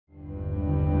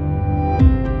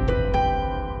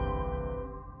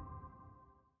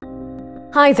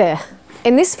Hi there.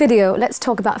 In this video, let's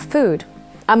talk about food,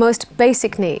 our most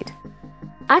basic need.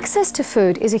 Access to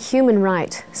food is a human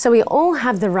right, so we all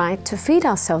have the right to feed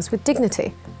ourselves with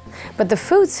dignity. But the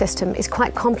food system is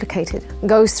quite complicated,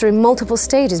 goes through multiple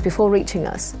stages before reaching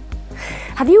us.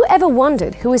 Have you ever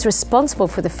wondered who is responsible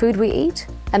for the food we eat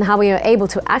and how we are able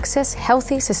to access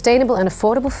healthy, sustainable and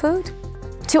affordable food?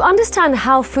 To understand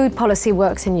how food policy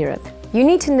works in Europe, you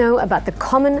need to know about the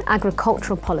Common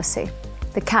Agricultural Policy,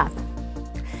 the CAP.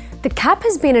 The CAP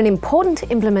has been an important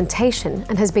implementation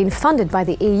and has been funded by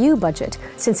the EU budget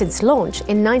since its launch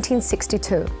in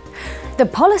 1962. The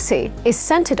policy is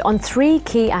centred on three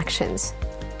key actions.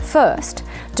 First,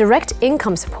 direct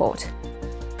income support.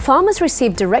 Farmers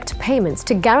receive direct payments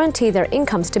to guarantee their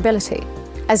income stability,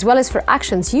 as well as for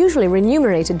actions usually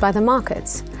remunerated by the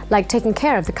markets, like taking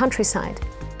care of the countryside.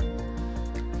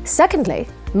 Secondly,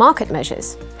 market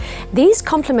measures. These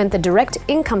complement the direct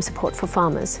income support for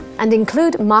farmers and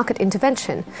include market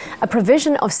intervention, a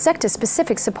provision of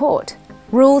sector-specific support,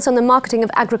 rules on the marketing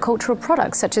of agricultural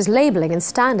products such as labelling and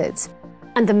standards,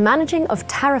 and the managing of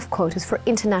tariff quotas for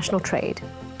international trade.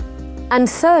 And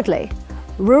thirdly,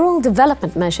 rural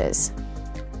development measures.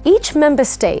 Each member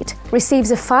state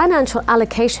receives a financial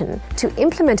allocation to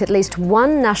implement at least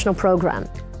one national programme.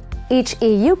 Each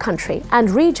EU country and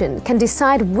region can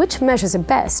decide which measures are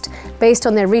best based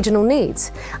on their regional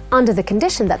needs, under the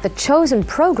condition that the chosen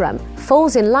programme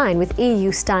falls in line with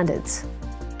EU standards.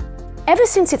 Ever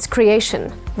since its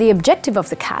creation, the objective of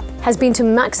the CAP has been to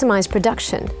maximise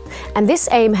production, and this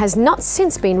aim has not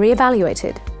since been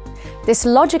re-evaluated. This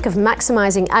logic of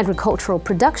maximising agricultural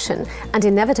production and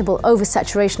inevitable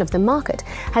oversaturation of the market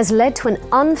has led to an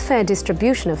unfair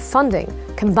distribution of funding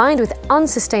combined with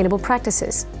unsustainable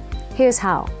practices. Here's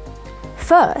how.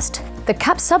 First, the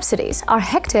CAP subsidies are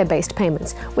hectare-based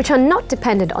payments which are not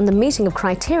dependent on the meeting of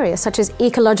criteria such as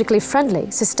ecologically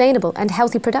friendly, sustainable and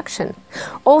healthy production,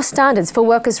 or standards for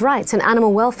workers' rights and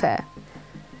animal welfare.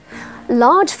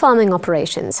 Large farming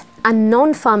operations and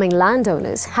non-farming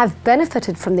landowners have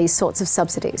benefited from these sorts of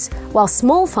subsidies, while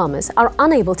small farmers are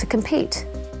unable to compete.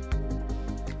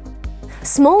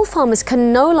 Small farmers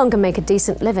can no longer make a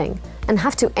decent living and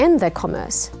have to end their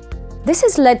commerce. This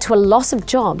has led to a loss of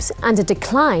jobs and a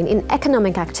decline in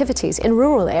economic activities in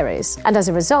rural areas, and as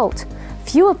a result,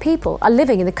 fewer people are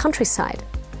living in the countryside.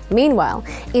 Meanwhile,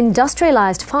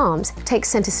 industrialized farms take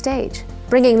center stage,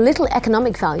 bringing little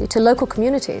economic value to local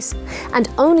communities and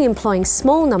only employing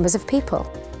small numbers of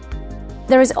people.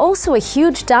 There is also a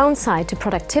huge downside to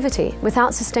productivity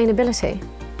without sustainability.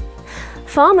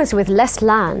 Farmers with less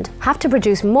land have to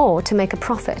produce more to make a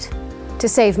profit. To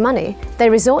save money,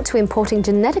 they resort to importing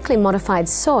genetically modified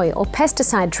soy or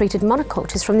pesticide-treated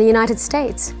monocultures from the United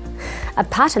States, a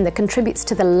pattern that contributes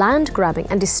to the land grabbing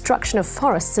and destruction of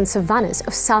forests and savannas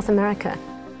of South America.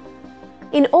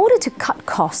 In order to cut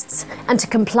costs and to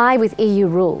comply with EU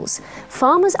rules,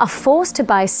 farmers are forced to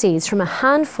buy seeds from a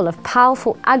handful of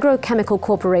powerful agrochemical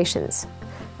corporations.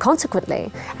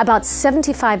 Consequently, about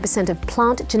 75% of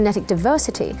plant genetic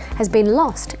diversity has been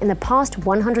lost in the past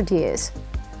 100 years.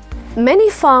 Many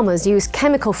farmers use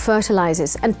chemical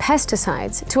fertilizers and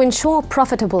pesticides to ensure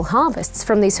profitable harvests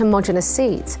from these homogeneous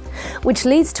seeds, which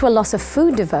leads to a loss of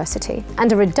food diversity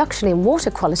and a reduction in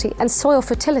water quality and soil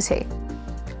fertility.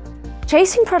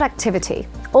 Chasing productivity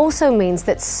also means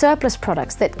that surplus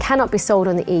products that cannot be sold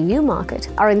on the EU market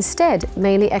are instead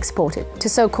mainly exported to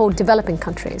so-called developing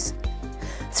countries.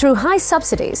 Through high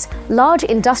subsidies, large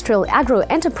industrial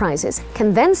agro-enterprises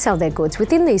can then sell their goods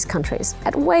within these countries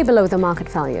at way below the market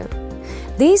value.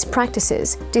 These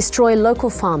practices destroy local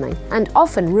farming and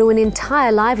often ruin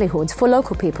entire livelihoods for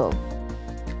local people.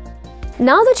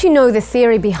 Now that you know the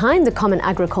theory behind the Common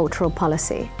Agricultural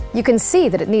Policy, you can see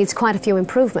that it needs quite a few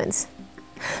improvements.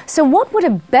 So what would a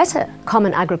better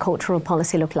Common Agricultural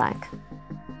Policy look like?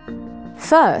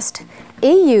 First,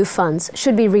 EU funds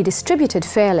should be redistributed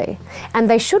fairly, and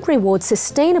they should reward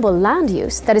sustainable land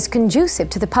use that is conducive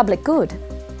to the public good.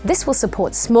 This will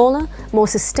support smaller, more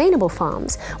sustainable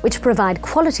farms which provide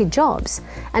quality jobs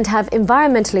and have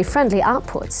environmentally friendly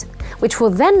outputs, which will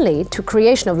then lead to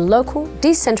creation of local,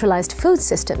 decentralized food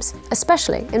systems,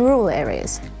 especially in rural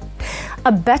areas.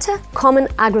 A better common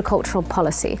agricultural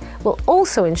policy will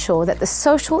also ensure that the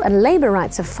social and labour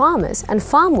rights of farmers and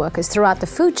farm workers throughout the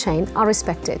food chain are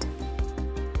respected.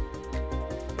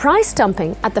 Price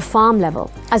dumping at the farm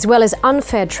level, as well as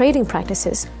unfair trading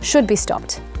practices, should be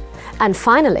stopped. And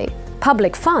finally,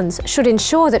 public funds should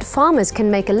ensure that farmers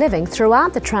can make a living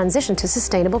throughout the transition to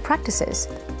sustainable practices.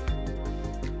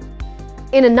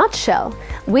 In a nutshell,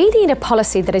 we need a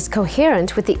policy that is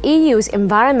coherent with the EU's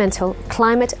environmental,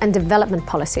 climate and development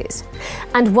policies,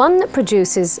 and one that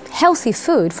produces healthy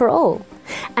food for all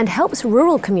and helps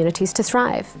rural communities to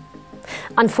thrive.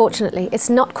 Unfortunately, it's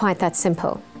not quite that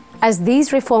simple, as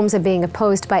these reforms are being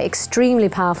opposed by extremely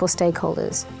powerful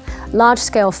stakeholders: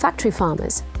 large-scale factory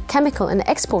farmers, chemical and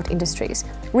export industries,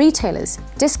 retailers,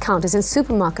 discounters and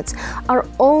supermarkets are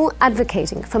all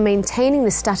advocating for maintaining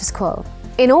the status quo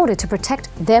in order to protect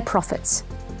their profits.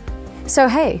 So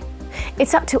hey,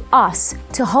 it's up to us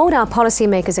to hold our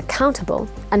policymakers accountable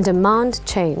and demand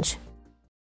change.